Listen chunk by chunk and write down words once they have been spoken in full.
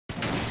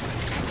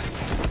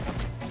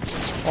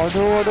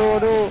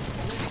Aduh.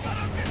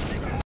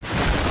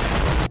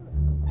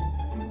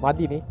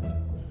 Mati nih.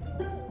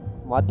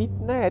 Mati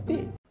nah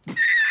ඇති.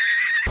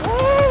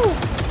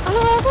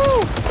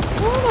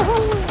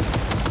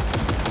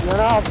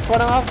 Yana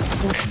apana.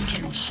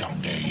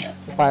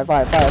 Pai.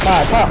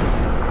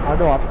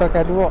 Aduh atto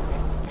කැඩුවා.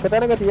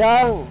 Ketana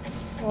tiang.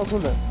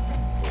 Aguna.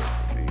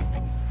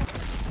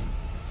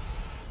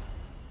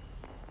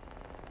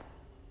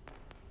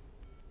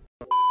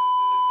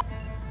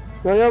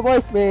 Yo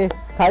boys මේ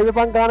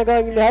CYBERPUNK ගාන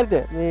ගාන ඉන්නේ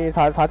හරිද? මේ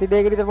සති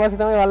දෙකකට ඊට පස්සේ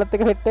තමයි වලත්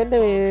එක සෙට්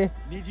වෙන්නේ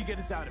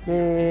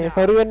මේ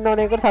සොරි වෙන්න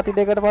ඕනේ එකට සති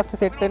දෙකකට පස්සේ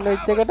සෙට් වෙන්න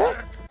වෙච්ච එකට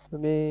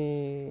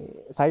මේ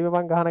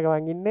CYBERPUNK ගාන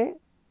ගාන ඉන්නේ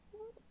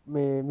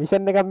මේ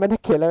මිෂන් එකක් මැද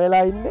කෙල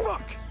වෙලා ඉන්නේ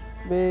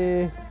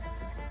මේ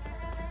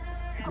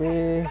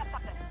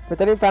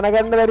මෙතනින් පැන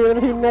ගන්න බැරි වෙන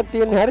සීන් එකක්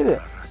තියෙන්නේ හරිද?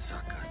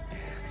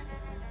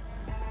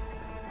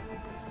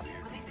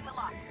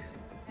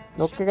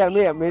 ලොක් එක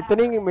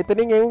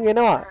මෙතනින් එවුන්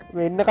එනවා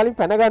මේ එන්න කලින්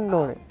පැන ගන්න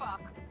ඕනේ.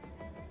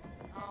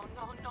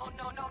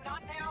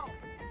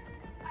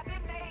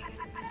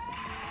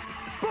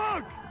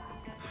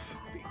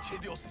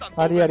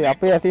 හරි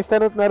අපේ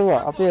ඇසිස්ටන්ට් උත්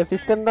මරුවා. අපේ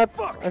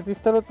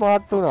ඇසිස්ටන්ට් උත්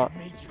මහත් වුණා.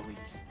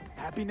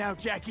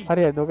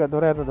 හරි දොර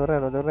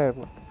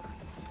යන්න.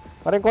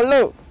 වරෙන්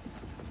කොල්ලෝ.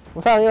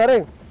 මුසා මේ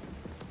වරෙන්.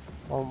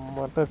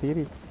 අම්මට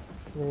සීරි.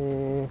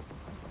 මේ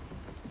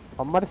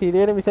අම්මට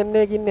සීරියේ මිෂන්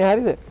එකක ඉන්නේ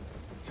හරිද?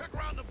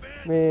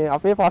 මේ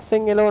අපේ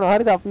පස්සෙන් එළවන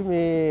හරිද අපි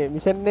මේ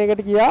මිෂන්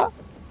එකකට ගියා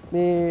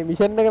මේ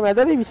මිෂන් එක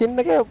මැදදී මිෂන්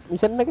එක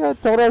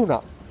චොර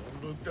වුණා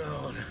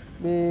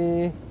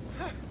මේ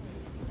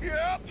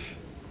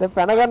දැන්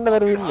පැන ගන්න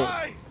බැරුව ඉන්නේ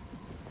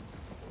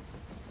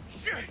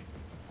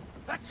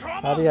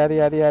හරි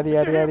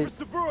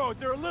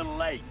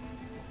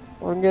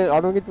ඔන්ගේ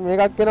අනුගිත්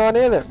මේකක් එනවා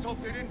නේද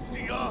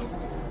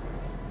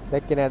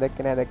දැක්කේ නෑ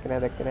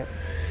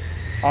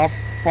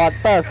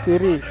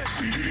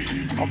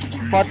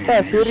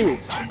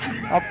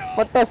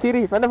අපට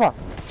සිරි පැනපා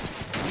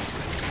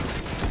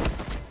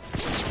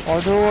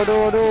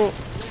අඩෝ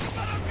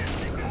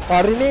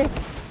හරිනේ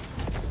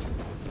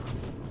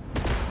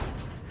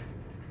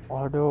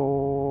අඩෝ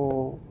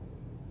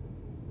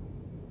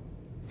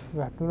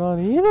වැටුණා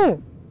නේද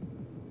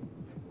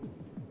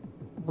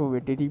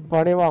වෙටි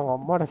තිබ්බනේ මං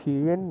අම්මට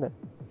සී වෙන්න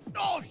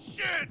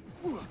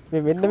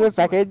මේ මෙන්න මේ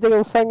පැකේජ් එක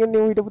උස්සන්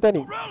ඉන්නේ ඌ හිටපු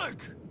තැනින්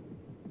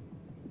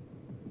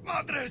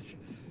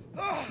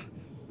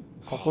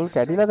කකුල්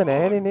කැඩිලාද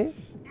නැහැනේ නේ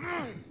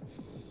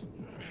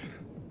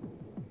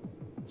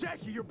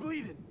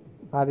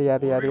හරි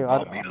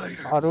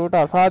අරුවට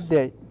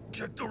අසාධ්‍යයි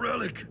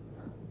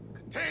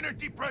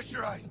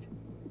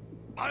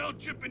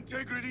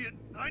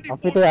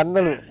අපිට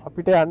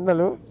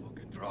යන්නලු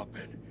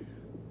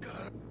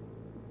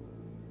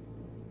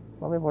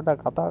මම පොඩ්ඩක්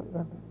කතා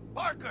කරන්න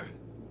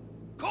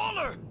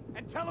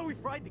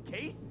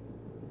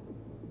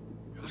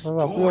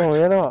අපි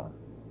හොයනවා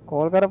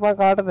කෝල් කරපන්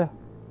කාටද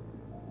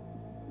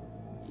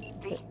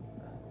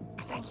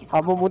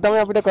අප මුතම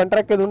අපිට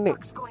කොන්ට්‍රැක්ට් එක දුන්නේ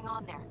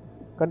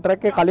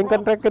කොන්ට්‍රැක්ට් එක කලින්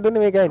කොන්ට්‍රැක්ට් එක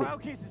දුන්නේ මේ ගෑණි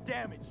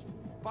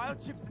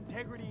Biochip's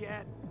integrity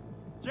at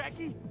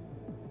Jackie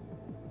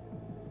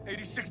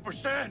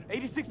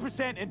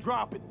 86% and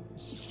dropping.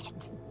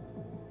 Shit.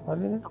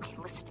 Okay,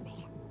 listen to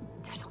me.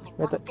 There's only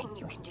one thing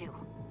you can do.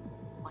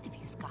 One of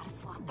you's got to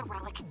slot the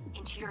relic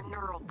into your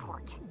neural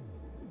port.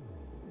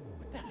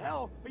 What the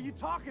hell are you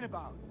talking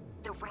about?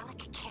 The relic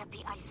can't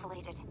be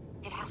isolated.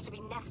 It has to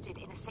be nested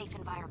in a safe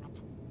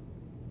environment.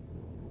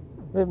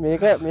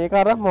 මේක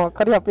අර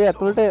මොකක් හරි අපේ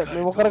ඇතුළට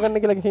මෙමො කරගන්න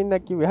කියලා කිසිම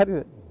එකක් කිව්වේ හරිද?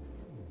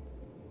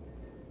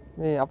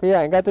 මේ අපේ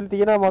ඇඟ ඇතුළේ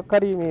තියෙන මොකක්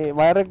හරි මේ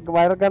වයර්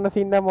ගන්න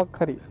සීන් එක මොකක්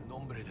හරි.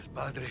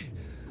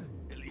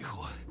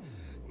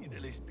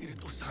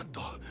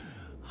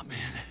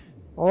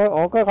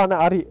 ඕක කන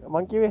හරි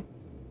මං කිව්වේ.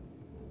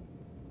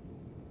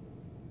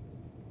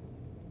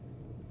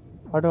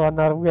 අඩෝ අන්න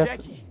අර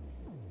මුගස්.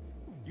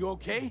 You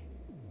okay?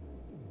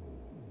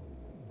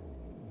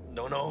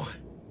 No.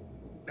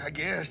 I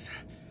guess.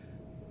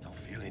 Don't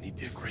feel any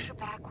different.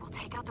 You're back. We'll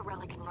take out the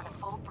relic and run a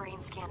full brain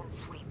scan and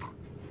sweep.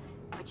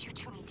 But you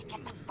two need to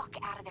get the fuck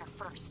out of there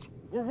first.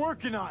 We're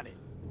working on it.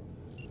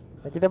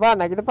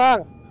 නැගිටපන්.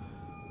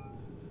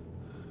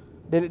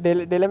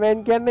 ඩෙලමෙන්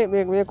කියන්නේ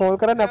මේ call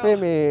කරන්න අපේ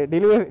මේ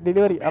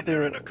delivery අපේ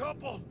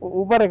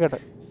Uber එකට.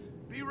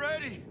 Be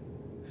ready.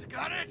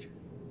 Got it?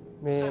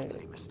 මේ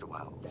Mr.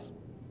 Wells.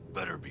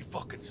 Better be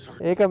fucking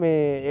certain. ඒක මේ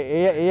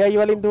AI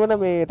වලින් දුවන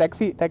මේ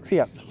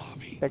ටැක්සියක්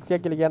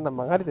කියලා කියන්නම්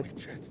මං හරිද?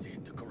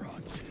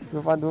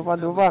 දුවපන්.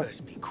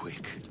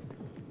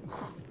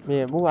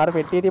 මේ මු අර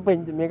පෙට්ටියේ තියප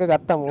මේක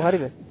ගත්තා මු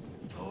හරිද?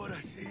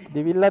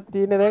 දිවිල්ලක්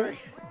තියෙන්නේ දැන්.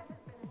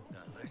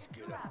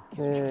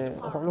 මේ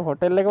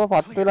හොටෙල් එකම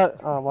පත්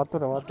වෙලා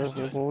වතුර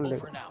මේ පූල්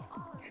එක.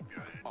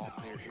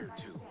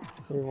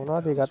 මේ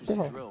මොනවද ඒ ගත්තේ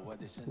මම?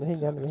 මෙහෙන්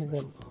යන්න.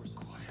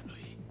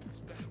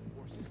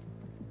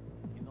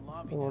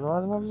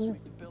 මොනවද මම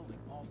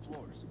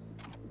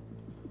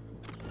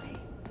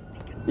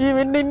මේ?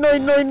 මෙන්න ඉන්නෝ.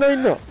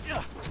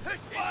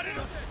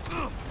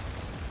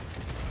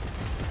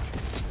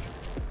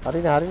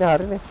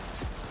 හරිනේ.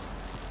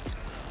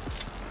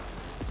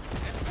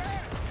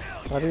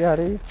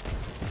 හරි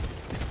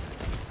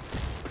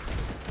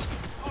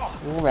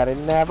මම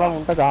මැරෙන්නේ නැහැ බං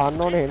උන්ට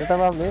ගහන්න ඕනේ එන්න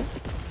තමයි මේ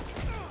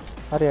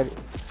හරි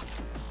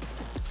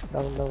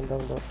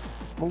ඩවුන්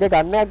මුගේ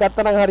ගන්නයක්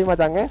ගත්තා නම් හරි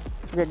මචං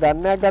මුගේ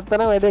ගන්නයක් ගත්තා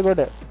නම් වැඩේ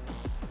ගොඩ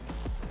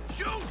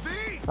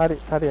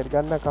හරි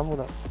ගන්නක්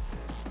හම්බුණා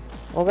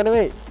ඕක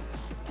නෙමෙයි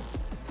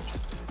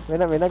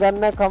වෙන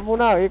ගන්නක්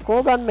හම්බුණා ඒ කෝ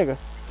ගන්න එක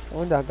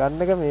ඕන්ද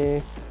ගන්න එක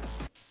මේ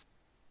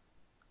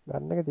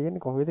ගන්න එක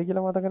තියෙන්නේ කොහෙද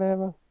කියලා මතක නැහැ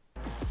බං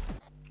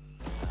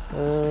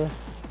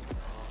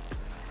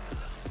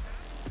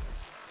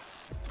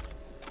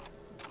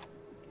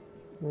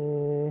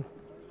මේ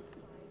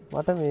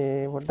මට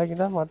මේ පොඩ්ඩක්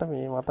ඉඳන් මට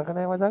මේ මතක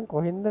නැහැ මචං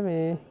කොහෙන්ද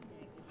මේ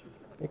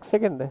x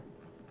එකෙන්ද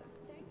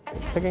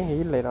x එකෙන්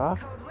හීල් එනවා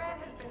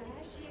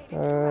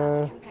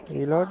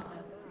රීලෝඩ්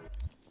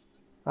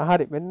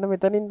හරි මෙන්න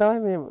මෙතනින් තමයි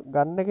මේ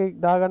ගන්න එක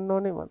දාගන්න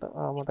ඕනේ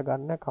මට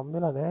ගන්නයක්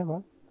හම්බෙලා නැහැ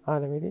බං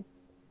නෙමෙයි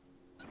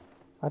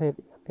හරි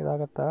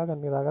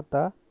ගන්න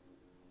දාගත්තා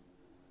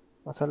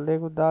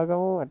මසල්ලේකුත්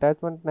දාගමු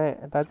ඇටැච්මන්ට්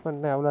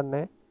නැහැ අවුලක්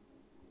නැහැ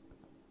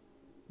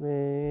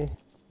මේ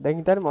දැන්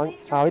හිතන්නේ මං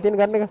ආවේ තියෙන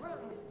ගන්න එක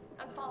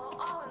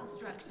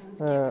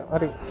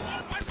හරි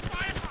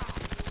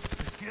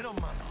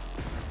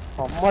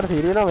අම්මට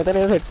තීරෙනවා මෙතන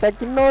සෙට් එකක්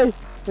ඉන්නෝයි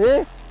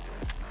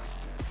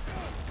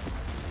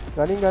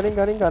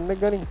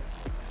ගනින්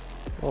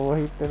ඕවර්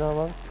හිට්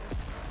වෙනවා මං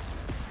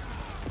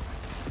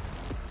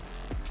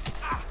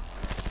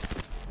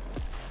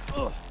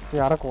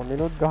යාර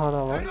කොන්නෙනුත්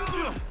ගහනවා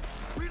මං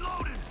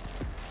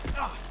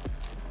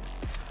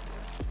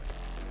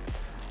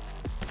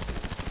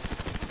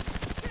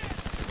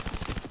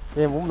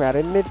මේ මුන්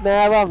මැරෙන්නෙත්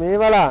නෑ බා මේ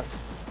බලන්න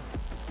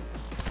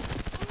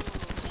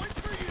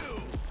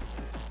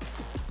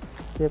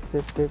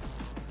සෙප්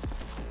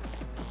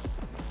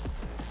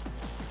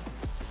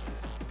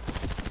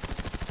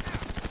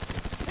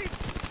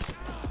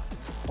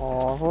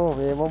ඕහෝ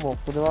මේ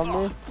මොකද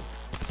මේ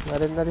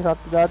මැරෙන්න හරි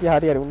සත්තු જાති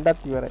හරි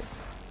උණ්ඩත් ඉවරයි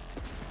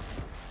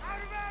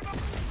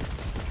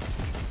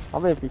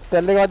අපේ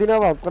පිස්ටල් එක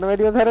වදිනවා ඔක්කොම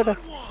වැඩිව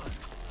සැරට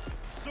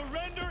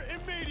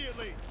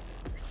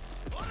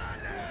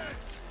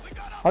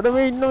අඩ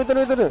මේ ඉන්න මෙතන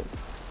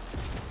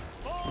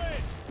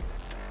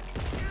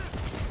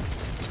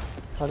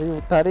හරි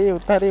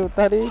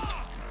උත්තරි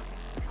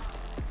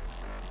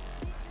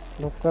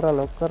ලොක්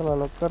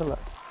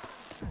කරලා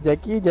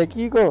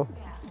ජැකී කෝ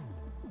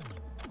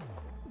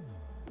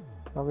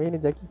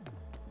අමේනේ ජැකී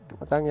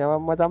මචං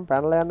යවම් මචං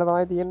පැනලා යන්න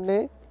තමයි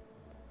තියෙන්නේ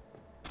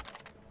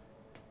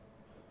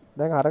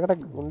දැන්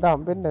අරකට උණ්ඩ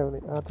හම්බෙන්නේ නැහැ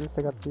උනේ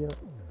 30 එකක්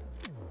තියෙනවා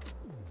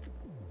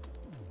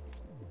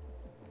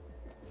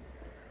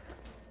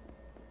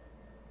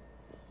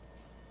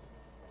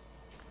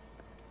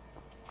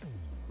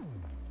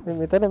මේ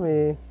මෙතන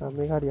මේ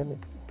මේක හරියන්නේ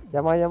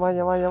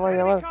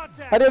යමා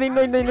හරි ඉන්න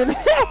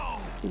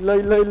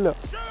ඉල්ල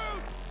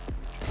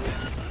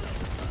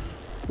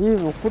ඊ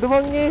මොකද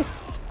මංගේ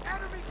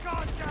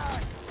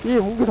ඊ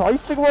මුගේ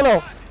සයිස් එක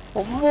බලන්න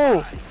අම්මෝ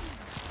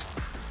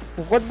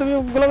මොකද්ද මේ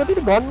උගලම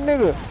තියෙන ගන්න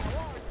එක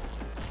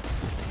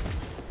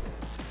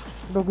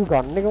ලොකු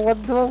ගන්න එක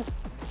මොකද්ද මං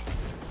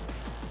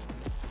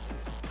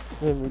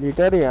මේ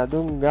මිලිටරි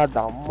අදුන් යා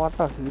ධම්මට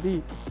හිරි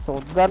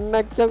සොත්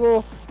ගන්නක් චකෝ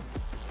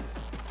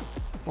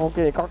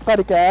ඕකේ එකක්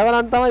හරි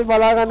කෑවනම් තමයි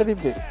බලා ගන්න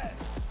තිබ්බේ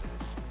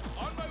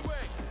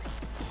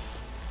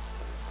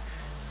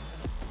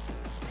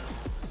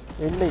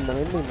එන්න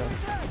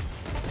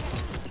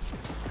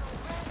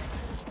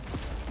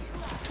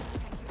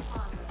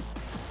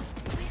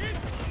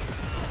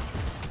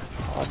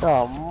අද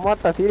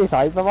අම්මට තිරි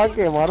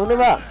සයිබර්පන්කේ මරුනේ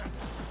බා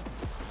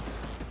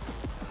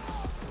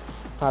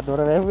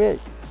දොර වැහුවේ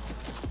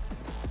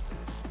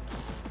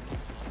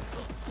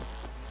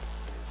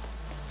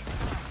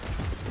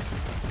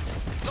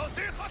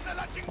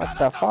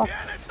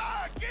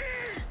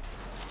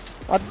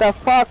What the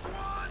fuck?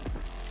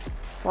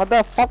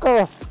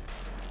 Motherfucker!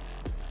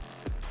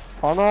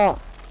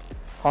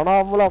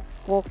 Khana mula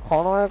ko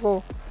khana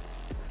ko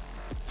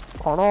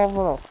khana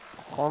mula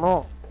khana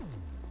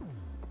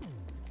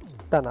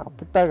tana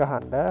pitta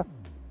gahanda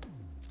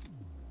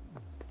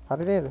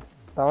hari ned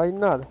tawa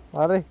innada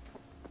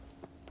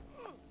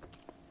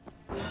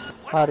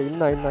hari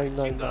inna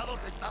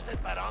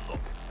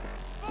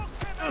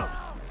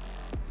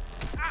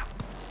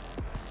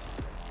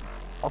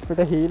අපිට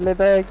හීල්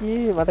එක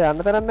කී මට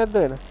යන්න තරක් නැද්ද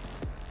වෙන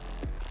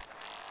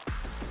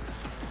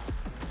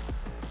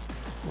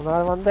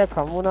මොනවාද මන්ද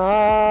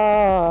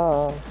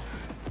කම්මුණා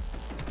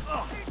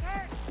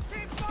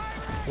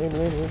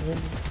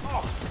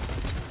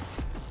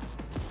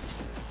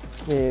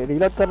මේ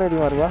රීලෝඩ්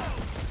කරන්නේදී මරුවා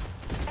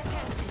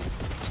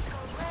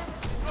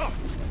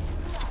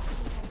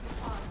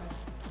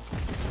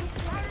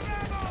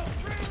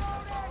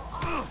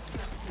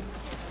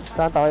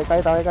තව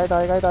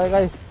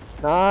එකයි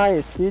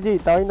Nice, GG,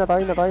 tao inna.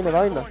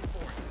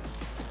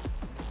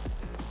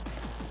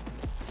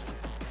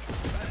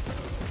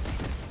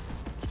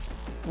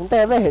 Munta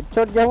ebe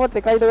headshot ගහුවත්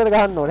එකයි දෙකට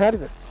ගහන්න ඕනේ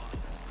හරිද?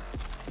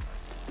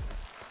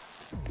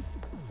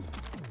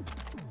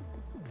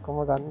 කොම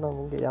ගන්න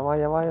මුගේ යමා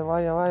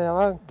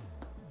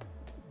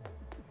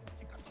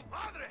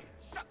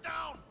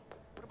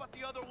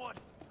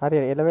හරි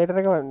එලවේටර්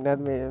එක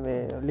මේ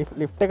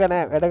ලිෆ්ට් එක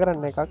නෑ වැඩ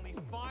කරන්න එකක්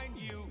Find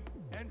you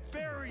and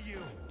bury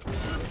you.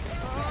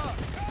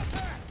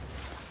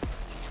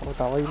 ඔය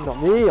තව ඉන්නවා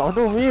මේ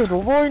අඩු මේ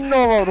රොබෝ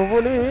ඉන්නවා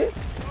රොබෝනේ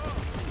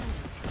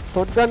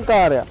ෂොට්ගන්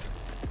කාර්යය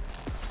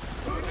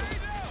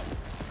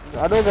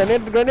අඩු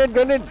ග්‍රැනේඩ්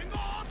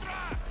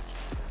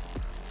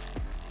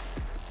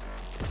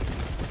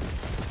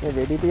මේ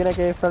වෙඩි තියෙන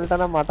කේස් වලට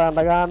නම් මට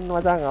අඬ ගන්න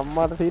මචං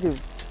අම්මාට සීරි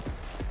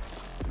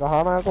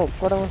ගහනක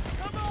ඔක්කොම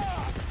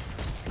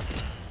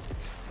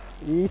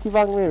ඊසි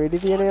බං මේ වෙඩි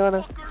තියෙන ඒවා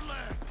නම්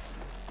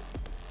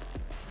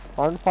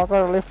on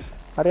fucker left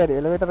හරි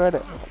එලෙවේටර් වැඩ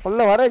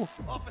කොල්ල වරෙන්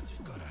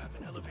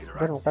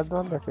දැන් මොකක්ද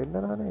මන්ද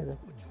පෙන්නනා නේද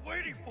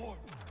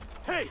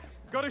Hey,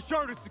 got a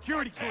short of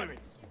security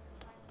clearance.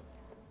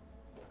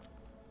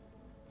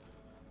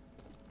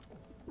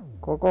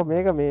 කොකෝ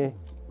මේක මේ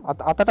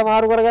අතට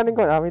මාරු කරගන්නේ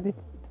කොහොමද ආමෙදි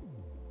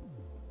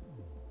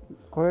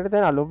කොහෙද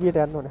දැන් ලොබියට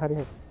යන්න ඕනේ හරි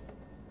හරි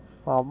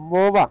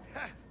අම්මෝ බං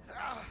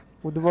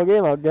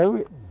උඩුමගේ මග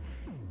ගැව්වේ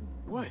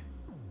What?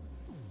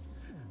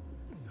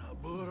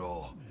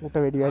 උට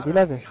වෙඩි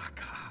වැදිලාද මට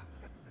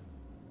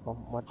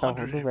හොඳ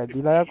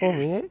වැදිලා යකෝ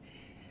මේ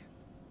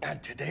And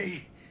today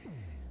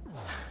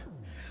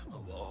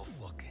of all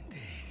fucking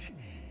days.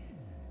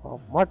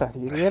 මට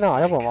හිරේන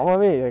අයකෝ මම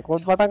මේ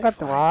රෙකෝඩ් පටන්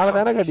ගත්ත මාර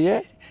දැනකදී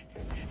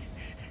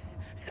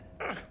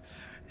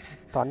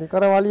තනි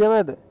කර වලිය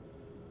මැද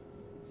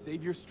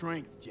Save your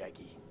strength,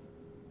 Jackie.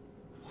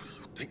 What do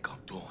you think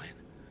I'm doing?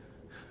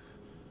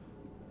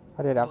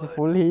 හරි අපි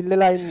ෆුල් හීල්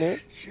වෙලා ඉන්නේ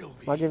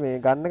මගේ මේ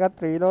ගන්න එකත්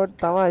රීලෝඩ්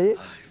තමයි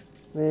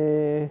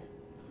මේ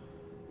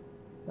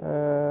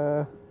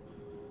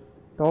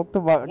ටොක් ටු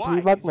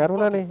ටීබක්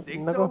මැරුණානේ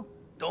ඉන්නකෝ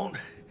Don't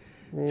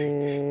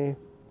මේ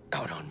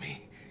out on me.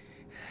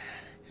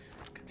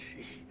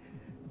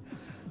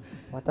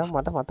 මට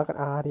මතක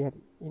හරි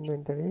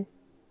ඉන්වෙන්ටරි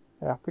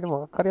අපිට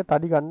මොකක් හරි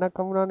තඩි ගන්නක්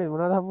හම්බුණානේ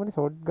මොනවද හම්බුනේ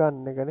ෂොට්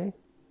ගන්න එකනේ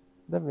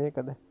දැන්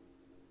මේකද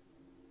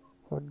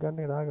ෂොට් ගන්න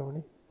එක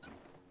දාගමුනේ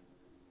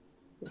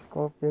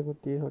ස්කෝප් එකකුත්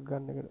tie ෂොට්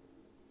ගන්න එකට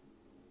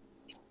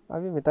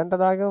අපි මෙතනට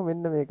දාගමු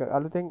මෙන්න මේක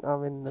අලුතෙන්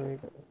මෙන්න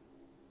මේක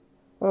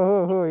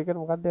ඕ ඒකට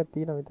මොකක්ද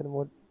තියෙනවා මෙතන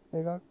මොඩ්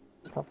එකක්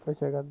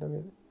සප්‍රෙෂර් එකක්ද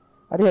මේක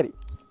හරි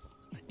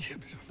The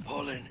chips are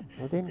falling.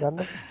 මුතින් ගන්න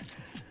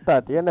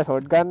තියෙන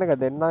ෂොට් ගන්න එක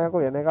දෙන්න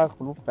යකෝ එන එකක්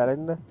කුළු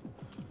පැරෙන්න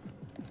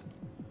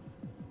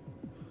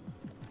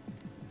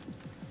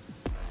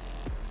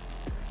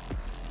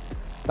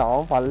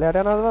තාම පල්ලයට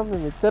යනවද මම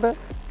මෙච්චර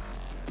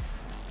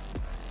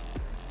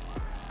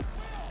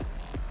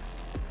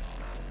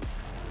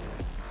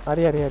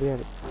හරි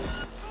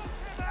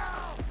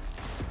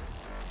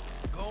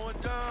Going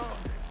down.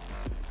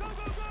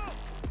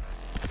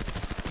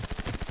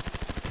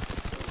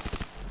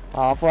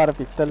 ආපු අර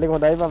පිස්තල් එක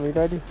හොඳයි බං ඊට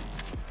වැඩි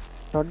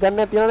ෂොට් ගන්න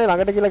එක තියනනේ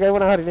ළඟට කියලා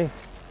ගෑවුණා හරිනේ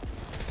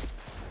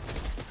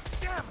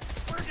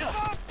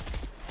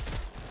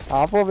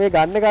ආපු මේ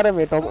ගන්න එක අර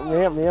මේ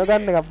මේ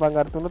ගන්න එකක් බං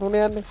අර තුන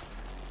යන්නේ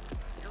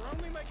You're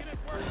only making it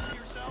worse for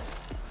yourself.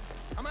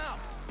 I'm out.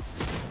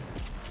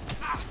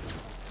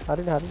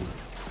 හරිනේ හරිනේ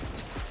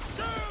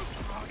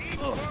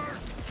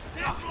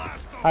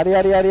හරි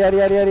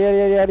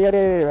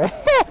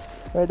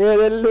වැඩේ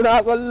දෙල්ලුනා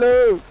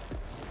කොල්ලෝ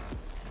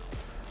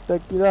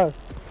තක්කිලා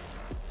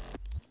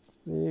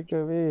මේක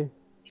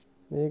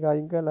මේක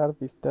අයින් කරලා අර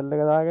පිස්තල්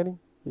එක දාගනින්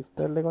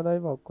පිස්තල් එක හොඳයි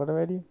ඔක්කොට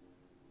වැඩි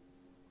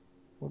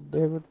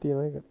මුද්දේකුත්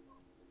තියෙනවා ඒක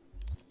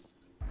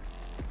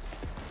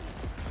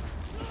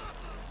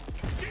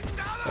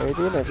ඒ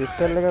තියෙන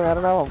පිස්තල් එක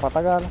මරනවා පට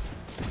ගාලා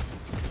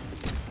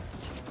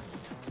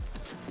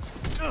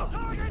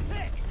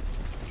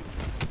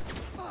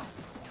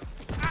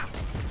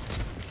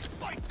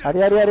හරි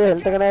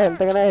හෙල්ට් එක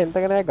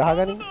නෑ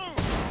ගහගනින්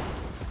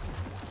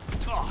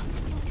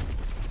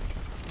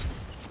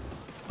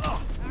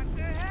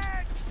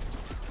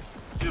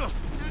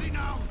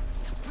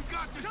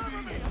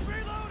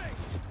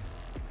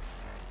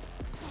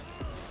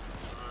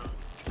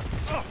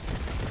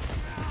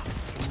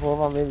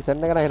Boba මේ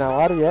මිෂන් එක නෑ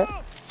වාරිය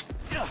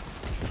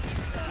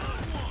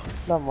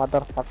නම්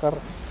මදර් ෆකර්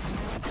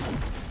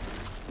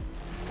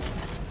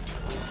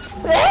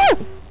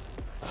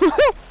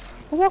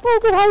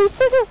Aku habis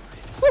itu.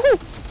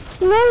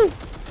 Lol.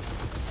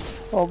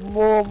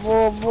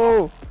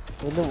 Ombo.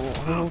 Ini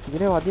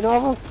gini mati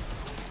apa?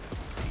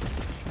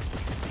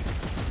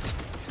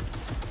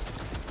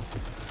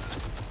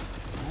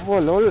 Ombo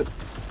lol.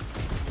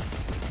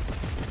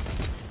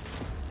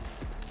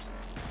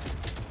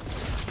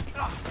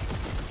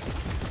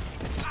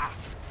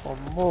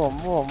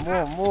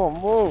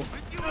 Ombo.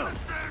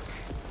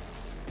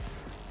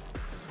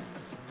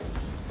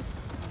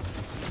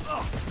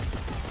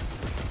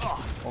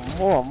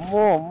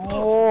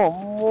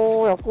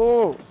 අම්මෝ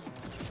යකෝ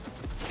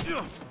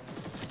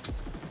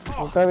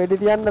උට වෙඩි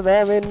තියන්න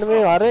බෑ මෙන්න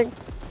මේ වරෙන්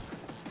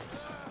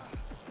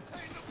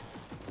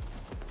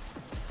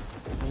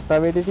උට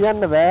වෙඩි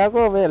තියන්න බෑ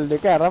යකෝ මේ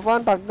දෙක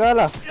අරපන් ටක්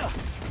ගාලා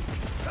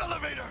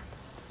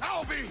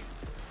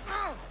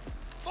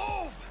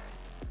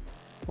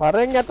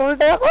වරෙන්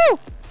ඇතුළට යකෝ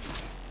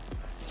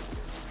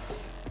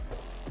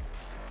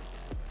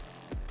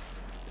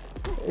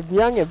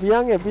biang ya,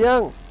 biang ya,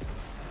 biang.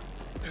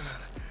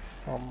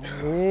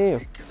 Amin.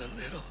 Thinking a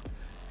little.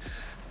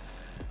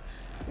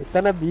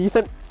 එතන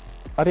බීසන්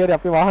හරි හරි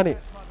අපේ වාහනේ.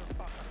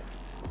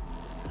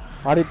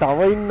 හරි තව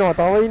ඉන්නවා,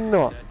 තව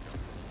ඉන්නවා.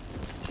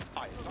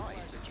 I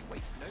advise that you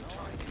waste no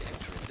time in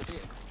entering the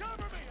vehicle.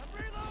 Cover me! I'm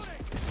reloading!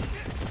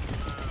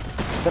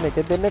 එතන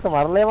එකෙක් දෙන්නෙක්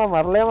මරලා යමන්,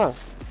 මරලා යමන්.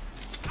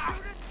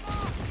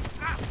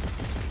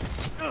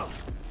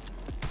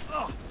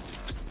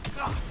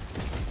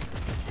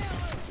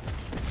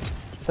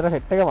 එතන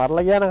හෙට් එක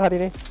මරලා ගියා නම්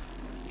හරිනේ.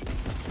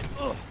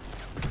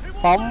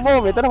 අම්මෝ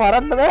මෙතන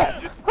මරන්න බෑ.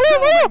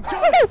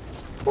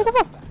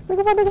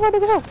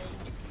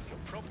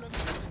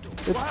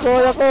 Let's go,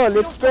 Yako,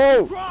 let's go.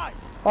 Drive!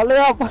 Follow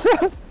up.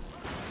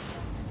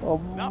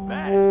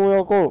 Ammo,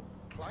 Yako.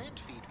 Client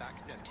feedback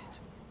noted.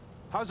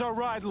 How's our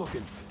ride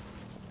looking?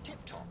 Tip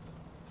top,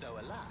 though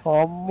alas.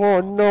 Ammo,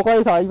 no,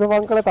 kaya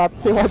CYBERPUNK කළ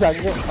තත්ත්වය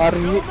වදන්නේ.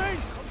 හරි.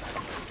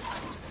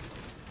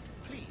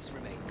 Please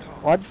remain calm.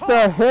 What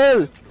the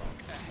hell?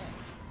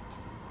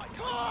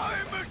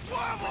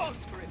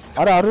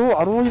 අර අරු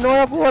ඉනවා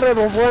යකෝ අර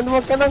robot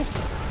ඇඳුමක් කනන්.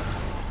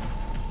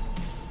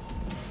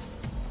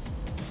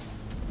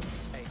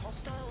 A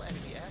hostile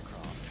enemy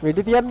aircraft.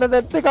 වෙඩි තියන්න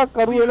නැත් එකක්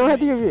අරු එනවා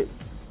හැටි කිව්වේ.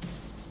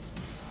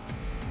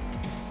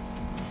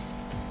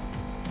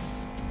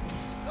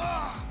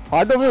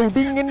 අඩ මේ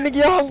උඩින් එන්න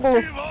ගියාන්කෝ.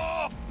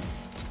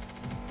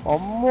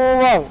 අම්මෝ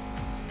වන්.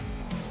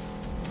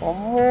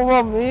 අම්මෝ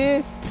වන් මේ.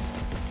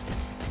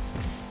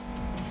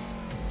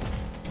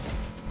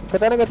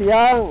 එකතැනක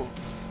තියන්.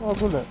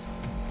 අකුල.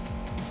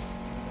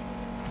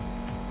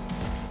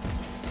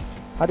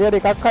 හරි හරි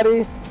එකක් හරි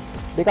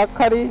දෙකක්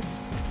හරි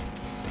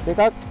දෙකක්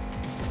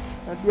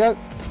අඩියක්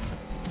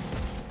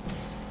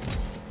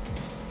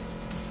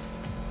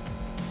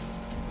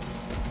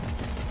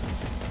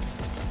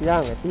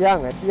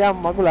තියන්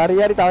මගුල හරි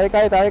හරි තව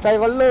එකයි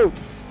කොල්ලෝ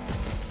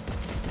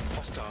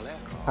Hostile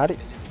aircraft හරි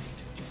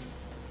eliminated.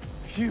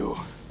 Phew.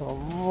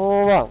 අම්මෝ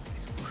වන්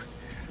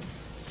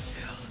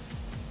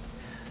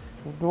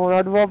උඩුම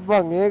නඩුවක්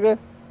බං ඒක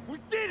We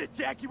did it,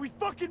 Jackie! We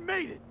fucking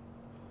made it!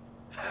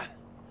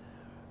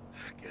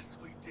 I guess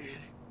we did.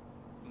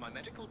 My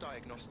medical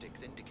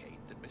diagnostics indicate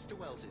that Mr.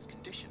 Wells's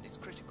condition is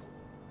critical.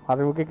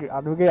 අරුගේ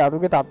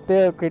තත්ත්වය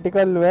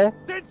ක්‍රිටිකල් වේ.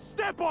 Then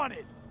step on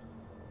it!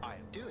 I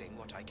am doing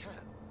what I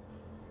can.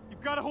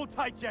 You've got to hold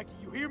tight, Jackie.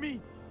 You hear me?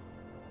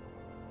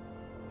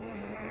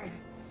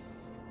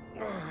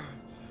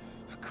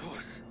 Of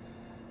course.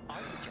 I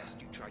suggest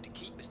you try to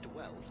keep Mr.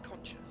 Wells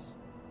conscious.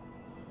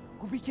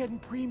 We'll be getting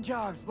preem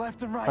jogs left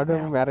and right අඩ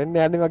now. මැරෙන්න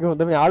යන්නේ වගේ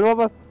හොඳම යාළුවා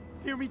බං.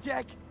 Hear me,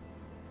 Jack?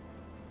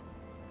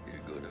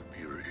 You're gonna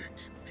be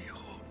rich, mijo.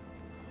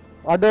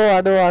 අඩෝ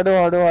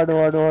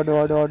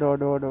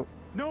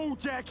No,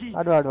 Jackie!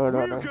 Ado.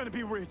 We're gonna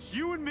be rich,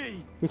 you and me!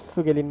 පිස්සු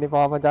ගෙලින්න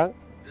එපා මචං.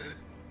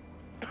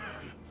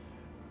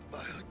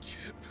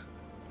 Biochip.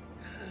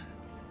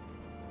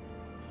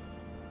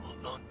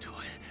 Hold on to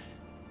it.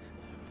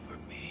 For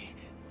me.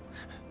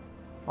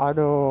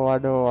 අඩෝ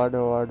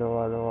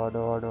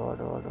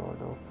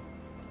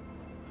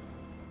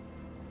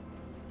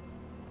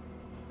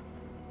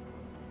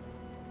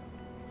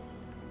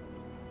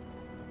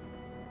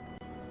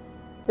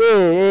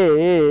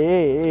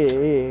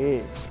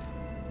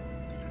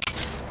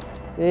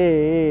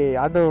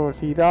අඩෝ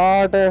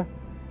සිරාට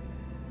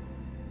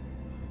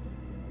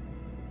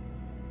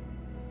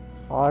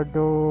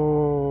අඩෝ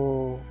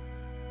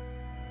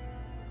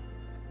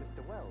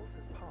Mr. Wells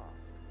has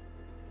passed.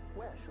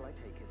 Where shall I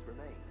take his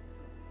remains?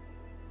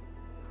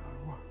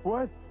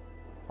 What?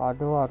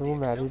 අඩෝ අරු The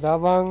මැරිලා Excelsior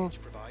බං.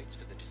 package provides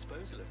for the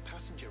disposal of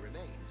passenger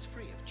remains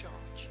free of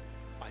charge.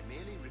 I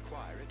merely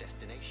require a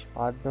destination.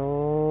 අඩෝ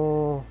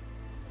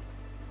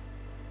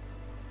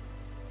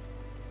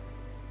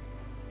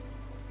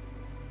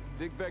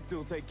Vic Vector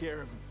will take care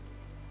of him.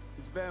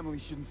 His family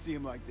shouldn't see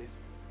him like this.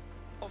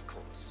 Of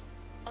course.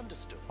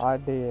 Understood.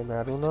 අඩේ Mr.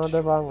 මැරුණාද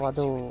Dishon බං waits you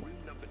අඩෝ. in room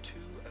number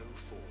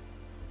 204.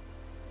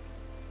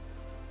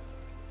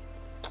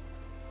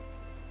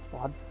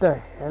 What the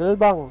hell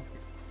බං.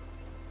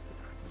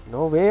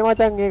 No way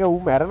මචං ඒක ඌ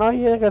මැරනවා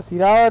කියන එක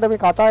සිරාවට මේ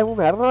කතාවේ ඌ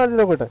මැරනවාද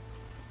එතකොට?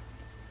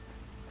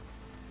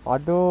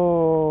 අඩෝ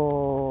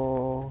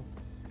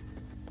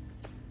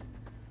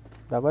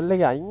ඩබල්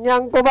එකේ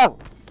අයියන්කෝ බං.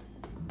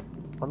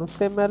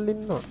 මනුස්සයෙක් මැරලා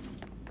ඉන්නවා.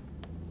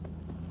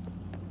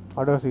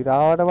 අඩෝ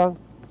සිරාවට බං.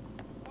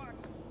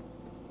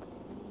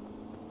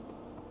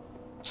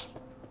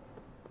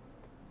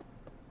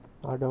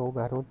 අඩෝ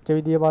මැරුච්ච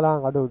විදිය බලන්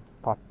අඩෝ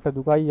පට්ට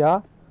දුකයි යා.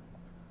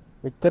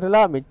 මෙච්චර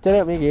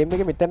මේ ගේම්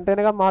එකේ මෙතනට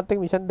එනකම් මාත්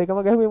එක්ක මිෂන් දෙකම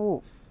ගැහුවේ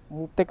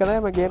මූත් එක්ක තමයි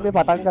මම ගේම් එක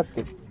පටන්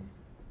ගත්තේ.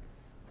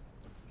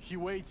 He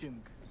waiting.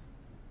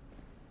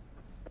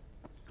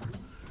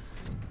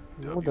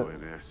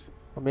 WNS.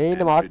 මේ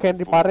ඉන්න මාක්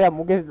හෙන්රි පාරයා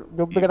මුගේ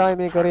ජොබ් එක තමයි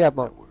මේ කරේ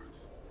අප්පා.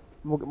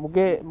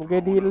 මුගේ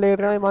ඩීල්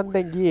එකට තමයි මම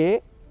දැන් ගියේ.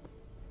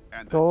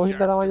 තෝ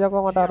හින්දා තමයි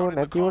යකෝ මට අරුව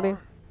නැති උනේ.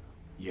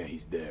 Yeah,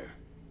 he's there.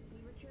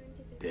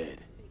 Dead.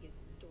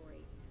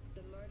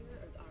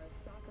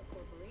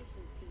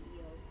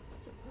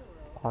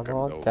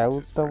 අනෝ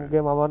කැවුත්ත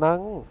මුගේ මම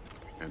නං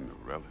And the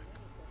relic.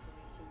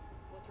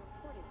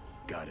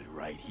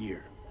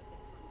 here.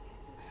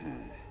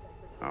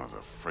 I was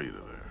afraid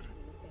of that.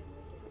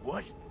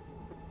 What?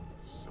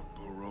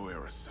 Saburo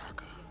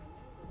Arasaka.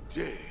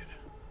 Dead.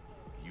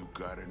 You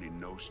got any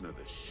notion of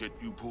the shit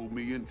you pulled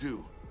me into?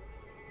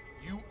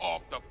 You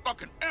off the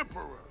fucking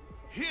Emperor!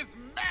 His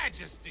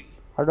Majesty!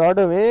 අඩ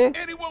මේ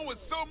Anyone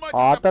with so much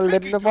ආතල් as a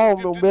දෙන්න pinky බා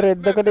toe උඹ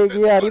රෙද්දකට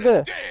ගියේ හරිද?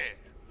 dead.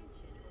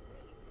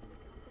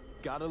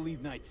 Gotta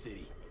leave Night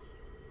City.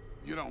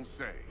 You don't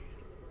say.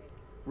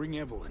 Ring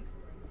Evelyn.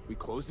 We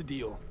close the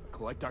deal,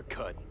 collect our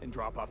cut, and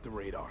drop off the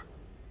radar.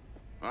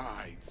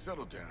 Alright,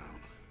 settle down.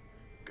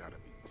 Gotta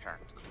be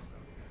tactical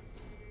about this.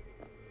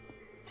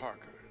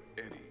 Parker,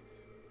 Eddie's.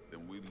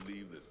 Then we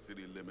leave the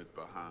city limits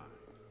behind.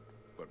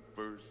 But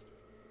first,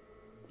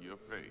 your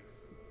face.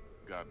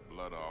 Got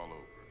blood all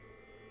over it.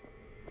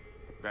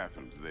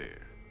 Bathroom's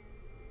there.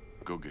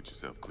 Go get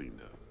yourself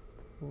cleaned up.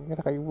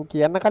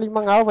 කියන්න කලින්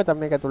මං ආව මචං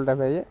මේක ඇතුළට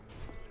වෙයි.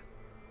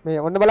 මේ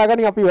ඔන්න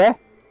බලාගනි අපිව ඈ.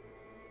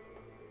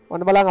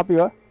 ඔන්න බලන්න අපිව.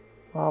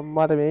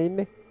 අම්මට මේ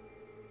ඉන්නේ.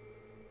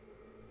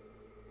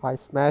 I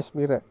smash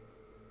mirror.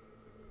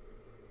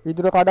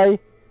 විදුර කඩයි.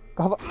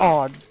 කව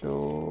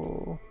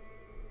ආඩෝ.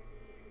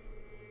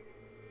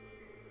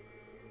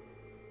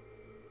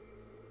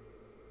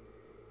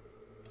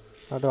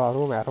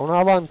 අරුව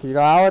මැරුණා බං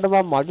තිරාවට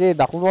බං මගේ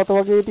දකුණු අත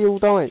වගේ හිටිය ඌ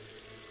තමයි.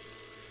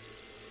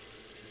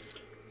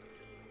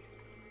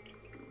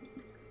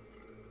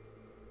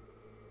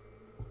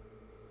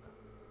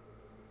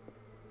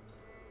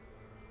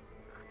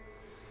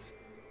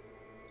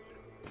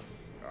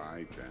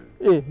 Alright then.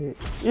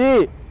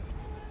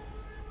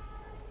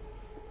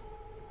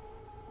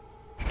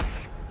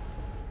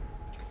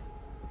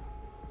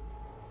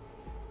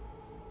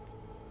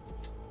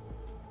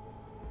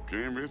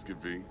 Can't risk it,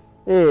 V.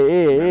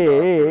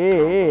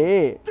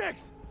 Dix!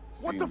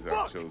 What the Seems fuck?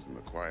 I've chosen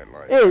the quiet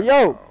life. Hey, yo,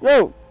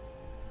 yo!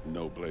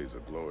 No blaze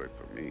of glory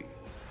for me.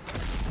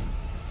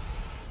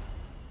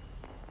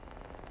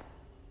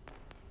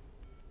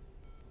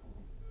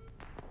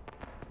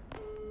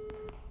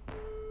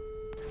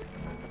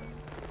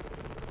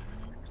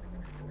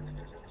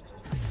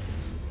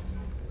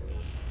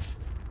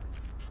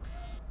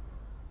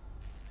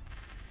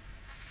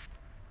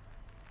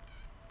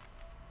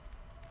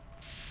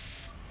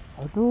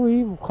 අඩෝ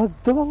ඒ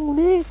මොකද්ද මං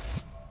උනේ?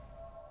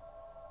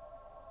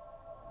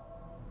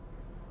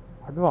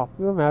 අඩෝ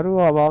අපිව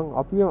මැරුවා බං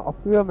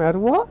අපිව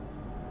මැරුවා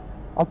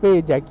අපේ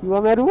ජැකිව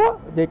මැරුවා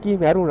ජැකි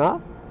මැරුණා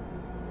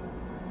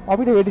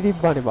අපිට වෙඩි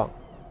තිබ්බානේ බං.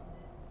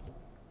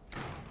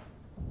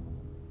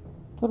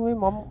 තොර මේ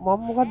මම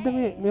මොකද්ද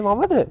මේ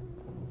මමද?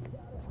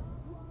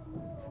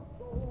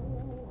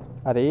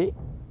 හරි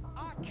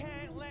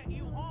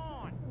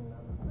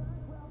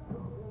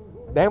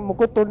දැන්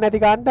මොකොත් උන්නේ නැති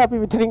ගානට අපි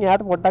විතරින්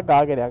එයාට පොඩ්ඩක්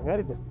ගාගෙන යන්න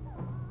හරිද?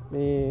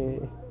 මේ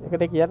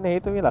එකට කියන්න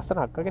හේතුව මේ ලස්සන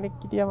අක්ක කෙනෙක්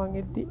හිටියා මං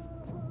එද්දි.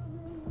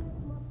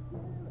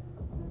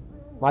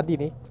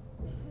 මදිනේ.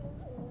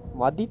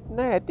 මදිත්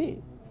නෑ ඇති.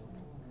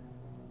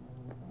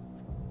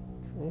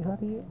 ඒ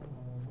හරිය.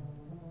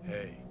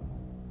 Hey.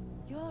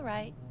 You all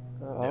right?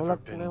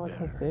 අවුලක් නෑ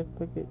මචං සේෆ්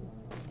එකේ.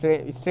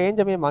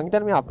 ස්ට්‍රේන්ජර් මේ මං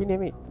හිතන්නේ මේ අපි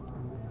නෙමෙයි.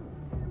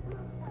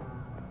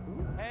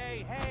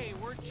 Hey,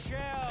 we're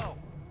chill.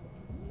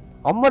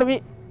 අම්මර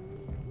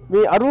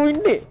මේ අරුව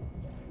ඉන්නේ.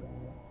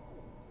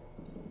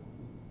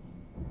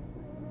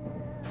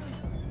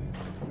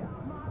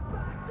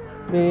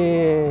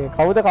 මේ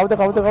කවුද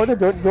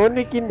ජෝන්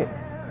වික් ඉන්නේ.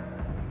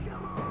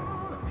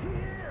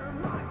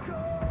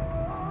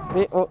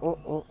 මේ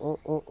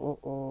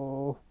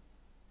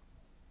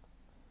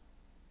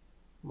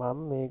මම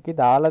මේකේ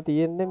දාලා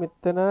තියෙන්නේ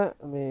මෙතන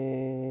මේ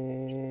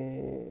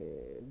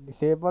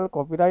disable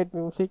copyright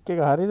music එක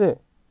හරිද?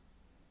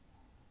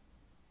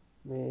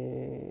 මේ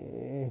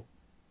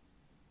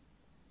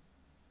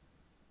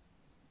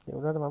ඒ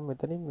වුණාට මම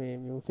මෙතනින් මේ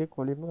මියුසික්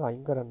වොලියුම් එක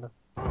අයින් කරන්න.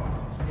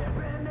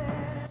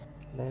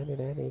 නෑ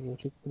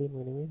මියුසික් වොලියුම්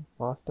එක නෙමෙයි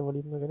මාස්ටර්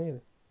වොලියුම් එක නේද?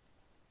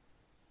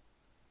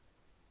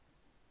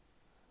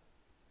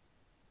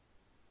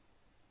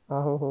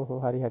 හෝ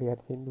හරි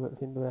සින්දුව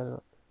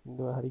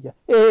යනවා හරි ගියා.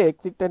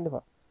 එක්සිට් වෙන්න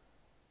එපා.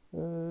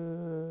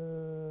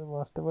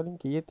 Master volume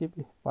කීයේ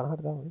තියපි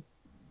 50ට දාමු.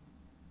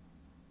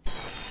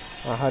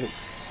 හරි.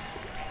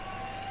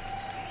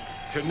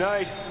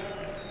 Tonight,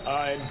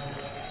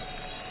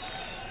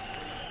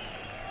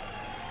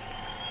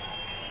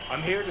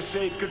 I'm here to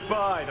say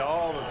goodbye to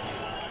all of you.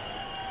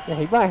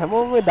 හිබා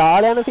හැමෝම මේ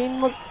දාලා යන සීන්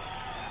එක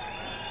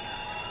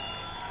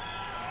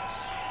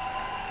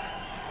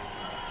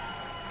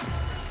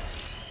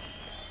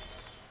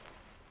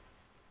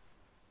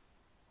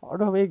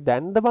අඩෝ මේක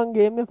දැන්ද බං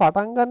ගේම් එක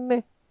පටන් ගන්නෙ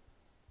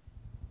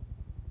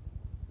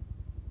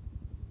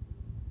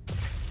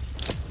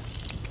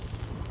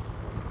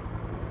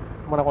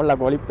මම කොල්ලා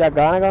ගොලිප්පයක්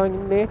ගාන ගමන්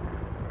ඉන්නේ.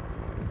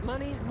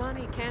 Money's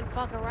money, can't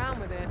fuck around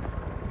with it.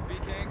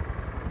 Speaking.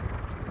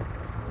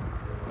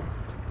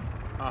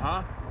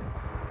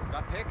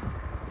 Got pics?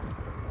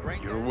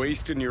 You're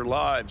wasting your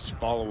lives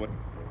following.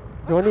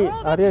 Johnny,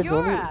 Crawled up Arya, your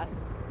Johnny. ass.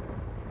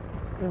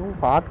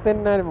 පාත් වෙන්න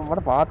නෑ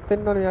මට පාත්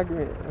වෙන්න ඕනේ යාගේ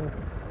මේ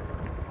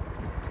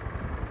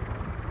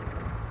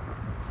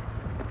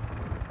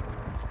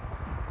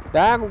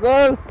Damn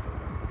girl.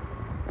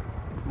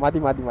 Mati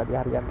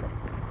hariyanne.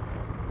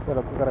 Chalo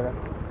ලොකු කරගන්න.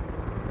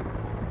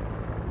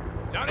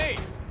 Johnny,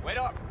 wait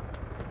up.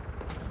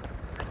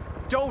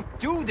 Don't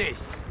do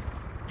this.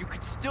 You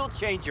could still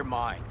change your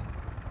mind.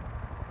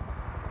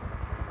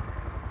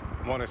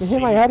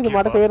 එහෙමයි හරිද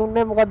මට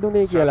තේරුන්නේ මොකක්ද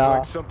උනේ කියලා.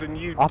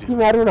 අපි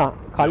මැරුණා.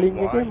 කලින්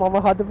එකේ මම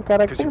හදපු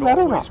කැරක්ටර්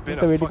මැරුණා.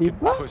 ඊට වෙඩි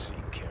තිබ්බා.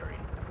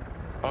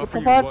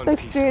 එකපාරට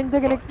ස්ට්‍රේන්ජර්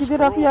කෙනෙක්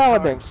විදිහට අපි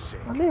ආවා දැන්.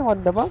 අනේ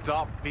වන්දපා.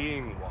 අපි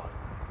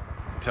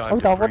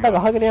තව පොඩ්ඩක්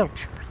ගහගෙන යමු.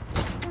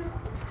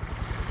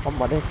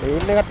 අම්මනේ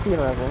ප්ලේන් එකක්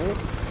තියෙනවා කොහේ.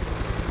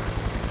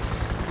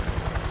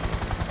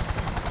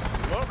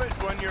 Love it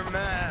when you're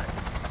mad.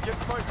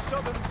 Gets my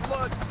southern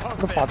blood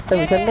pumping. පට්ට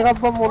මිෂන් එකක්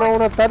බම් මොන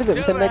වුණත් හරිද?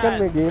 මිෂන් එකෙන්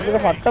මේ ගේම් එක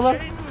පට්ටම.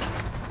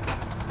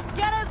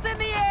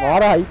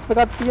 මාර හයිප්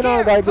එකක්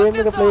තියෙනවා ගයි ගේම්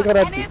එක ප්ලේ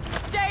කරද්දි.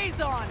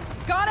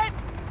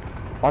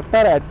 පට්ට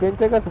අර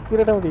ඇඩ්වෙන්චර් එක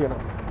සුපිරටම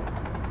තියෙනවා.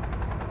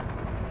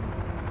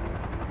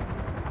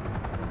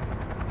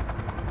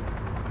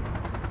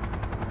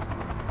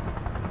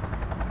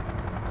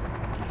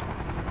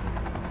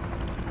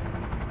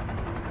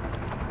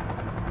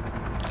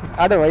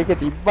 අර ඔයක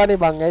තිබ්බනේ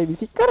බං ඇයි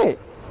විසික් කරේ?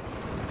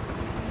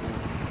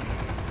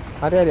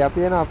 හරි අපි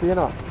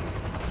එනවා.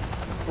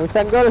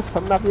 මොයිසන් ගර්ල්ස්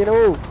සම්ම අපි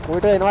එනවා.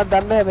 කොහෙට එනවද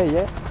දන්නේ නැහැ හැබැයි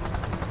ඈ.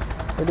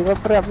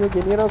 හෙලිකොප්ටර් අපි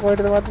ගෙනියනවා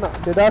කොහෙටද වටන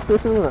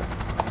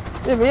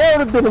 2023. මේ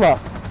අවුරුද්දේ නවා.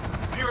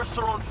 Viewers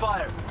are on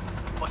fire.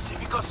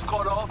 Pacifica's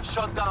cut off,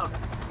 shut down.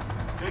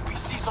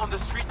 APC's on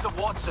the streets of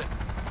Watson.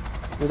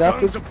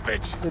 Sons of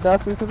bitch.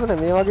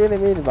 2023 මේ වගේ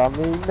නෙමෙයිනේ බං.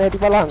 මේ ඉන්න හැටි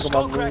බලහංක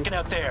බං.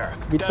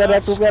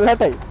 විතරක් රුපියල්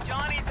 60යි.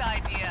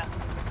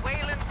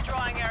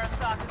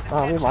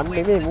 මේ මන්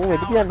නෙමෙයි මූ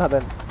වෙඩි කියන්න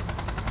හදන්නේ.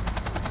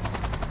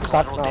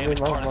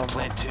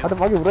 අර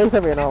මගේ උරයිස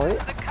වෙනවා මේ.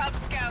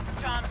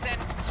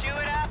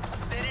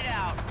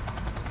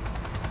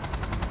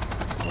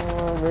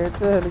 wait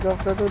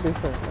helicopter to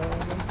descend.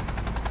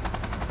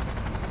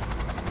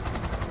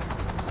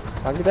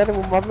 අංගිතට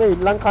මම මේ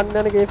ඉල්ලන් කන්න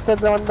යන කේස්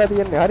එකක් දාන්න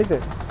තියන්නේ හරිද?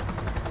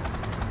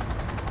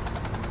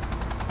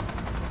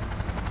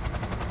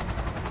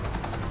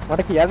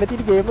 මට කියන්න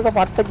තියෙන ගේම් එක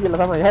පට්ට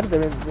කියලා තමයි හරිද?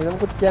 වෙන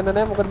මොකුත් කියන්න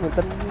නැහැ මොකද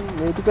මෙතන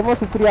මේ ටිකම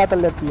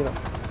සුපිරියාතල්ලක් තියෙනවා.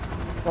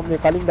 මම මේ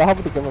කලින්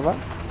ගහපු ටිකම බං.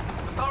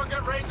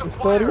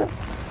 ස්ටෝරිය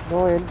no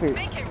entry.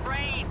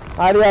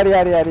 හරි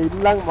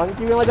ඉල්ලන් මං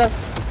කිව්වේ මචං.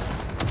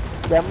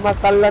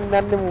 දැම්මක් අල්ලන්න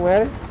යන්නේ මූ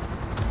ඈ.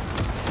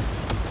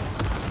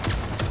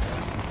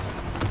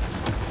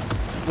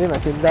 මේ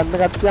මැෂින් ගන්න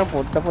කට්ටියන්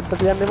පොඩ්ඩ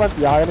තියන්න එපා.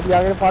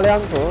 තියාගෙන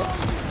ඵලයන්කෝ.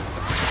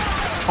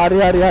 හරි.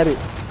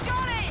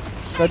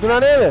 වැදුනා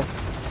නේද?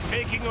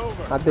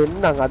 අද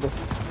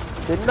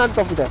දෙන්නම්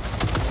තොපිට.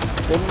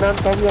 දෙන්නම්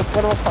තොපි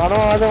ඔක්කොම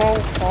කනවාද මම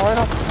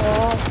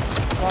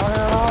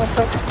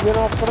කියන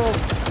ඔක්කොම.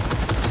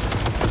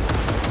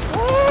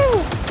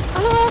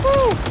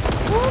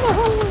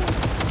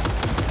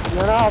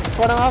 Yana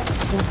apa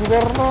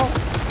Gubernur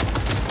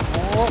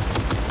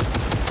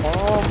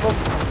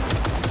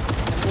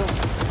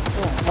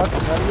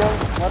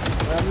mat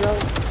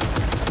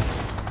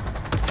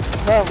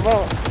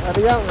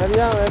hariang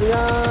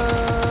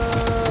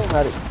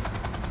hari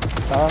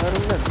tawarin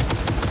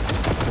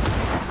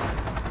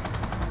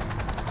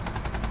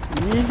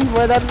ini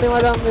badan nih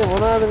macam nih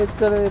mana ada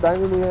mixer nih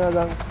dangi nih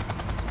macam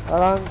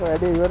orang kok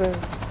ada ibarat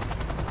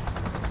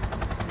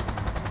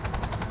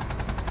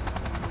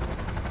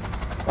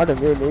ada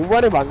මේ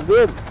නෙව්වනේ බං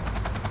ගේම්.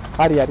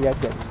 හරි.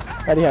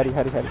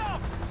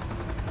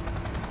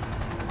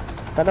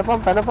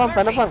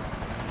 පැනපන්.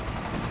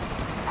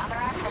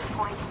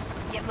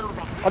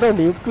 අර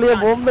නියුක්ලියර්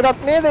බෝම්බ් එකක්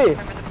නේද?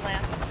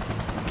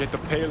 Get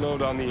the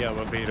payload on the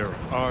elevator,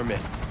 arm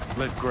it.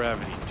 Let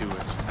gravity do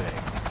its thing.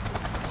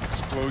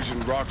 Explosion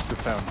rocks the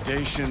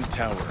foundation,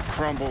 tower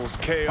crumbles,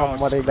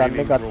 chaos. අම්මරේ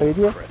ගන්න ගත්ත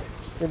විදිය.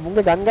 මේ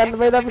මුංගේ ගන්න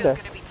බෑද අපිට?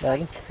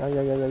 යයි.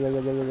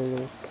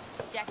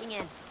 Checking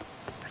in.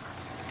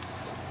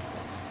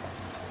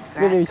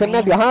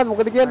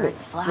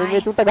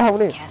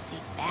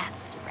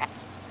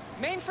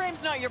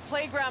 Mainframe's not your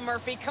playground,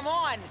 Murphy. Come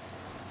on.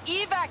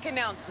 Evac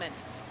announcement.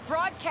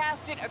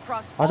 Broadcast it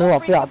across all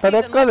frequencies and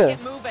let's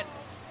get moving.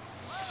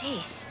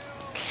 Sheesh.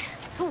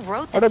 Who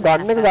wrote this?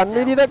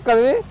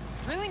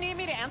 Really need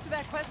me to answer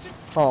that question?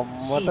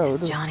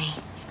 Jesus, Johnny.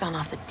 You've gone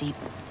off the deep.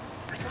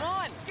 Come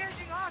on.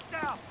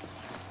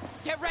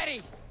 Get ready.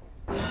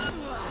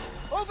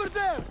 Over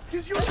there.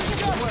 He's using the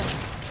gun.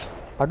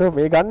 අඩෝ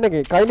මේ ගන්න එකේ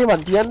කයිනේ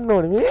මන් තියන්න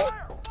ඕනේ මේ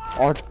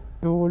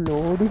අඩෝ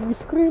loading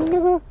screen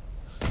එක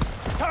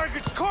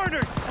Target's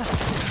cornered.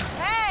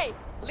 Hey,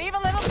 leave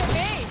a little for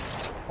me.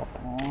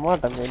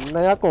 මට මෙන්න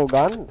යකෝ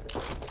ගන්න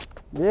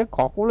මේ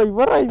කකුල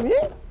ඉවරයි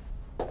මේ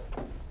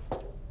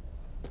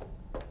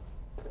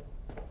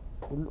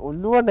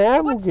ඔල්ලුව නෑ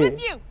මුගේ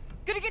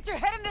Gonna get your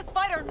head in this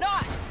fight or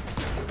not?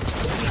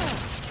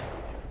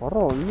 අර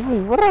ඔල්ලුව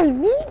ඉවරයි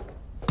මේ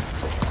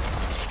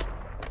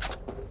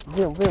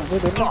Yes,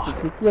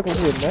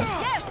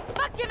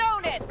 fucking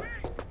own it.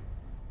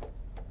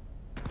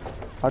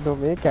 අඩෝ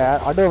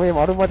මේ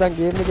මරු මචං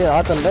ගේම් එකේ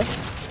ආතල්ල.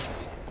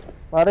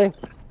 වරේ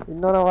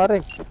ඉන්නවනේ වරේ.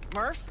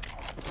 Murph?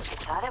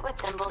 taught it with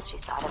thimbles, she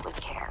thought it with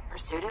care,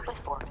 pursued it with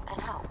forks and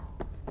hope.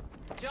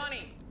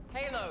 Johnny,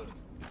 payload.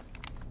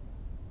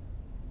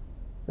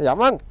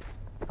 Yaman,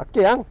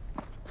 okay, yang.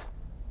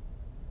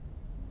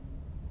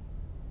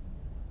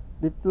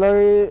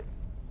 Deploy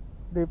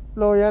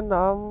and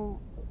arm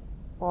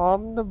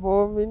the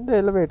bomb in the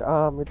elevator.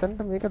 Metan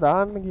to make a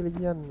darn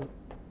Gillian.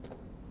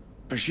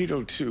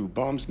 Bushido 2,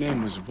 bomb's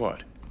name was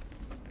what?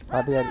 We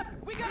got a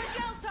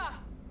Delta.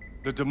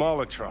 The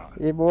Demolitron.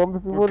 A bomb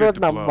people don't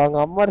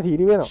number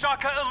here.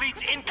 Shaka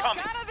Elite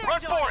incoming. Run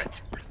for it.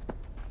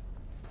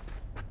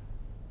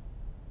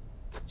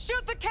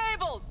 Shoot the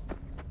cables.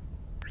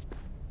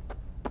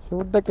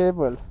 Shoot the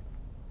cables.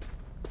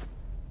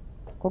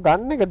 Ko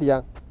gun එක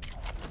දියන්.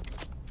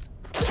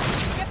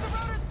 Get the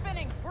rotor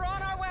spinning. We're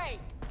on our way.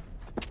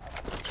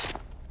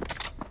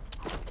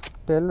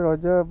 Tell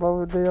Roger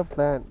about their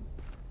plan.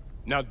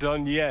 Not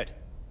done yet.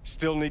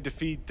 Still need to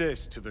feed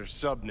this to their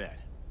subnet.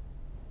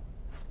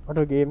 What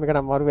a game එක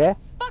නම් මරුවේ.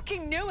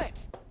 Fucking knew it.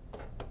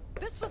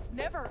 This was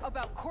never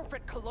about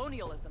corporate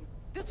colonialism.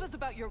 This was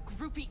about your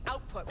groupie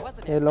output,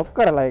 wasn't A it? lock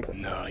කරලා like.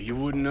 No, you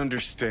wouldn't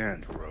understand,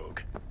 Rogue.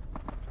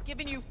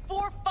 Giving you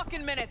 4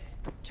 fucking minutes.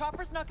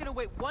 Chopper's not gonna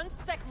wait 1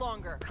 sec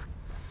longer.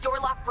 Door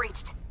lock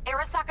breached.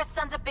 Arasaka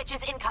sons of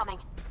bitches incoming.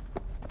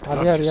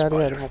 හරි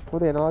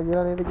මොකද එනවා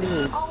කියලා නේද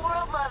කිව්වේ. Whole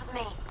world loves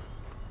me.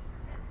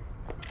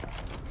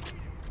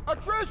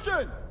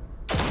 Attrition!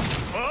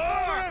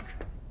 Fuck!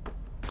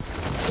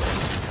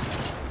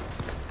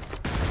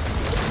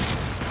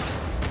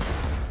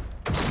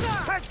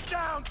 Head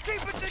down!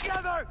 Keep it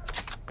together!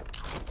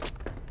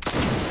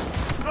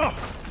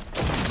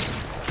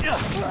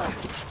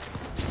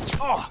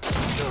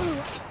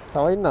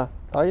 තව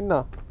ඉන්න.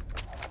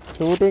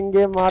 Shooting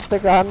game මාත්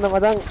එක්ක අහන්න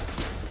මදන්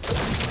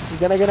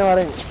ඉගෙනගෙන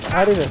වරෙන්.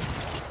 හරිද?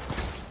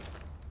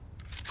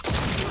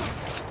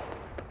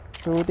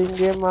 Shooting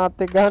game මාත්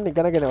එක්ක ගහන්න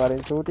ඉගෙනගෙන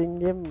වරෙන්. Shooting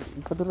game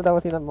ඉපදුන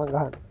දවසේ නම් මම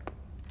ගහන්නේ.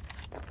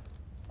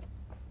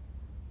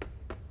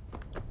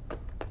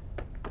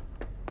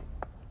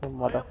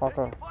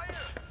 Motherfucker.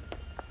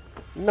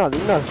 No. I'll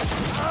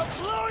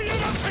blow you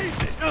to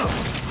pieces!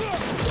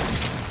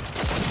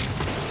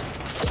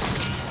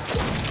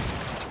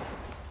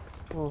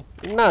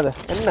 Nada,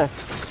 என்ன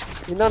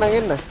இன்னொன்னு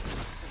என்ன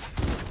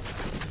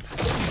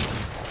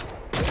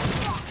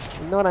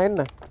இன்னொன்னு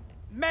என்ன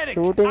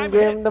ஷூட்டிங்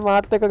கேம் இந்த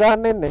මාත් එක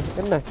ගහන්න එන්නේ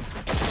එන්න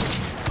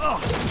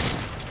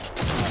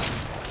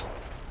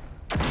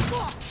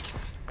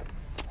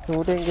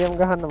ෂූටින් ගේම්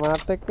ගහන්න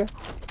මාත් එක්ක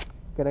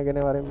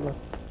ගෙනගෙන වරින්ම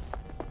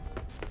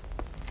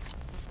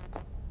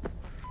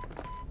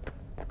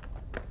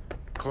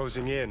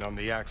Closing in on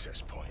the access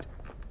point.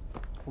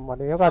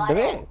 මඩේ මොකද්ද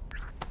මේ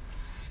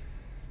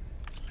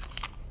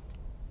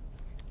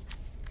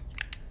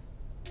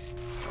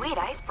Sweet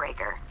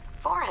icebreaker.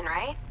 Foreign,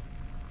 right?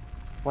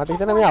 මට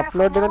හිතෙනවා මේ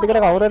අප්ලෝඩ් වෙන ටිකට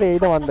කවුරු හරි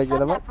එයිද මන්ද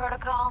කියලා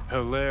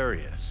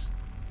Hilarious.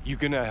 You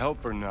gonna help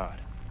or not?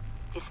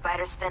 Do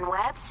spiders spin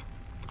webs?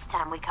 It's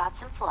time we caught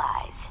some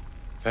flies.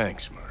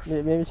 Thanks, Murph.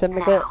 මේ මිෂන්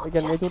එක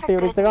කියන්නේ මේ චුට්ටි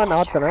ඉවරෙච්ච ගමන්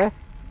නවත්තනවා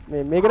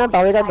මේක නම්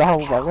තව එකක්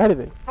ගහමු බං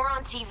හරිද We're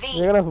on TV.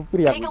 මේක නම්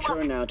සුපිරියක්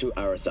Return now to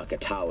Arasaka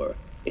Tower.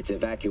 Its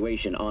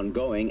evacuation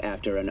ongoing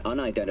after an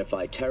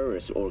unidentified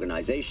terrorist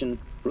organization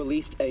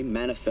released a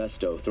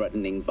manifesto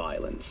threatening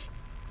violence.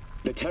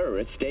 The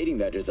terrorists stating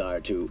their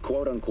desire to,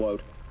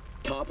 quote-unquote,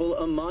 topple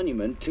a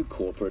monument to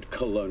corporate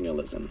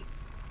colonialism.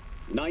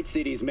 Night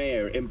City's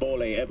mayor,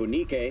 Imbole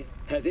Ebunike,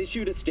 has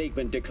issued a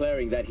statement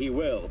declaring that he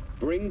will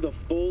bring the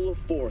full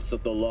force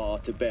of the law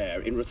to bear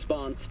in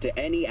response to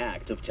any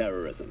act of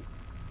terrorism.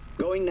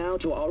 Going now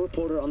to our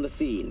reporter on the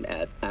scene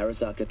at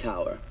Arasaka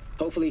Tower.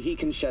 Hopefully he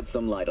can shed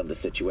some light on the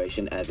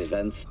situation as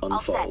events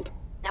unfold. All set.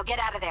 Now get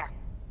out of there.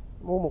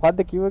 මොකද්ද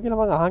කිව්ව කියලා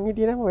මම අහන්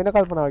හිටියේ නෑ මම වෙන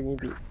කල්පනාවකින්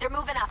හිටියේ. They're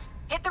moving up.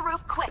 Hit the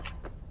roof quick.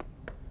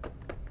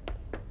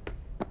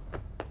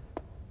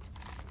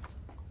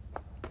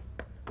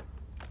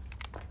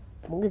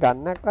 මුංගේ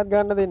ගන්නක්වත්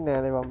ගන්න දෙන්නේ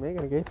නෑ නේ මම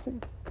මේකනේ කේස් එක.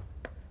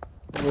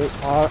 මේ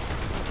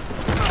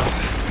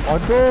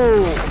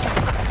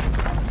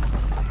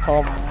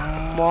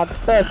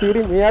මට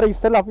සිරි මේ අර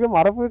ඉස්සෙල්ලා අපිව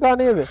මරපු එක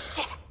නේද?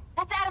 Shit.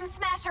 That's Adam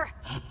Smasher.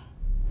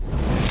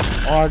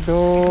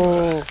 අඩෝ.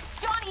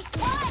 Johnny,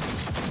 run!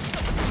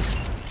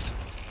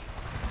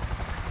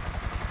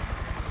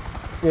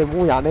 ඒ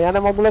මූ යන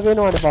මගුලක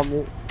එනවනේ බම් මේ.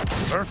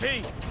 Murphy.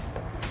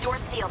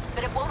 Door's sealed,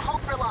 but it won't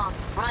hold for long.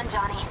 Run,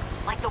 Johnny.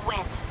 Like the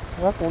wind.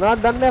 මම උනාත්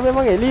දන්නේ නැහැ මම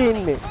එළියේ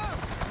ඉන්නේ.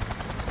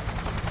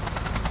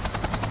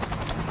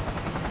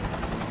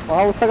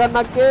 උස්ස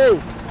ගන්නක් ඒ.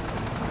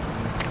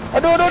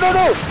 අඩෝ.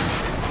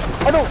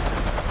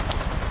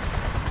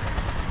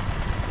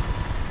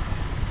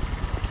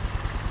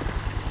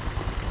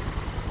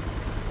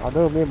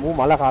 අඩෝ මේ මූ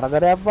මල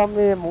කරදරයක් බම්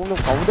මේ මූ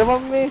කවුද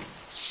බම් මේ?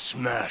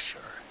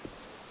 Smasher.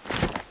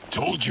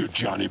 Told you,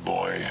 Johnny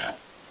boy.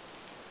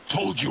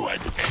 Told you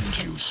I'd end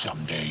you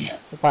someday.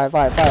 Bye.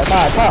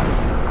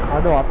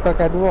 අඩෝ අත්ත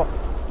කැඩුවා.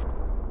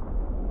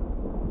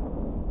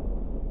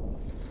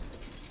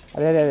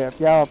 අරේ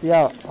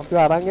අපිව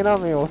අරන් එනවා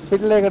මේ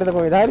හොස්පිටල් එකකටද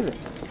කොහෙද හරිද?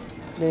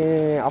 මේ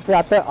අපේ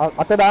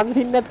අත දාන්න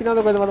සින්නක් තියනවද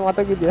කොහෙද මට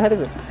මතක විදියට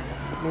හරිද?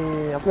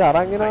 මේ අපි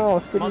අරන් එනවා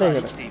හොස්පිටල්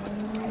එකට.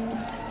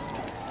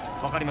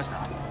 わかりました。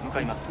向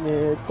かいます。 මේ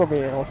එක්ක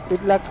මේ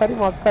හොස්පිටල් එකක් හරි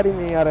මොකක් හරි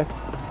මේ අර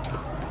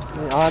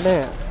මේ නෑ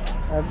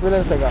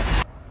ඇම්බියුලන්ස් එක.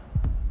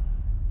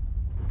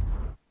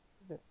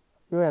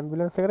 ඒ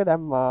ඇම්බියුලන්ස් එකට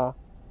දැම්මා.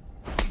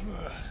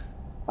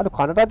 අර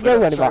කනටත්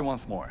ගෑවුවානේ බා.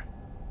 once more.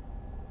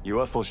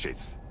 Your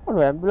associates. අර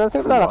ඇම්බියුලන්ස්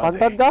එකට දාලා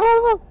කනටත්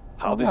ගාවා.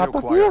 How did you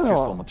acquire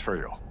fissile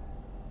material?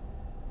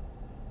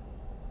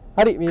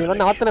 හරි මේ මම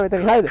නවත්තන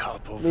මෙතන හරිද?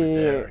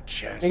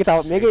 මේක තව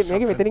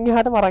මේකේ මෙතනින්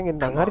එහාටම අරන්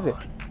එන්නම් හරිද?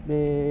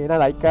 මේ නා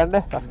ලයික් කරන්න,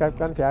 සබ්ස්ක්‍රයිබ්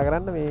කරන්න, ෂෙයා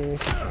කරන්න මේ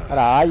අර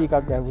ආයි එකක්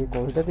ගැහුවේ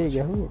කොහෙටද ඒ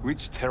ගැහුවේ?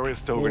 Which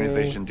terrorist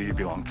organization do you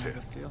belong to?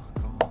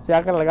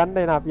 Share කරලා ගන්න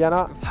එන අපි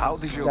යනවා. How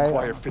did you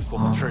acquire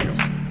fissile material?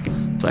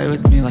 Play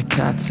with me like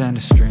cats and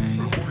a string.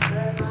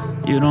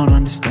 You don't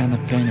understand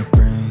the pain it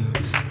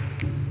brings.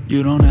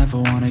 You don't ever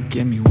wanna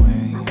give me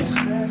wings.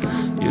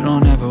 You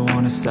don't ever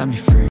wanna set me free.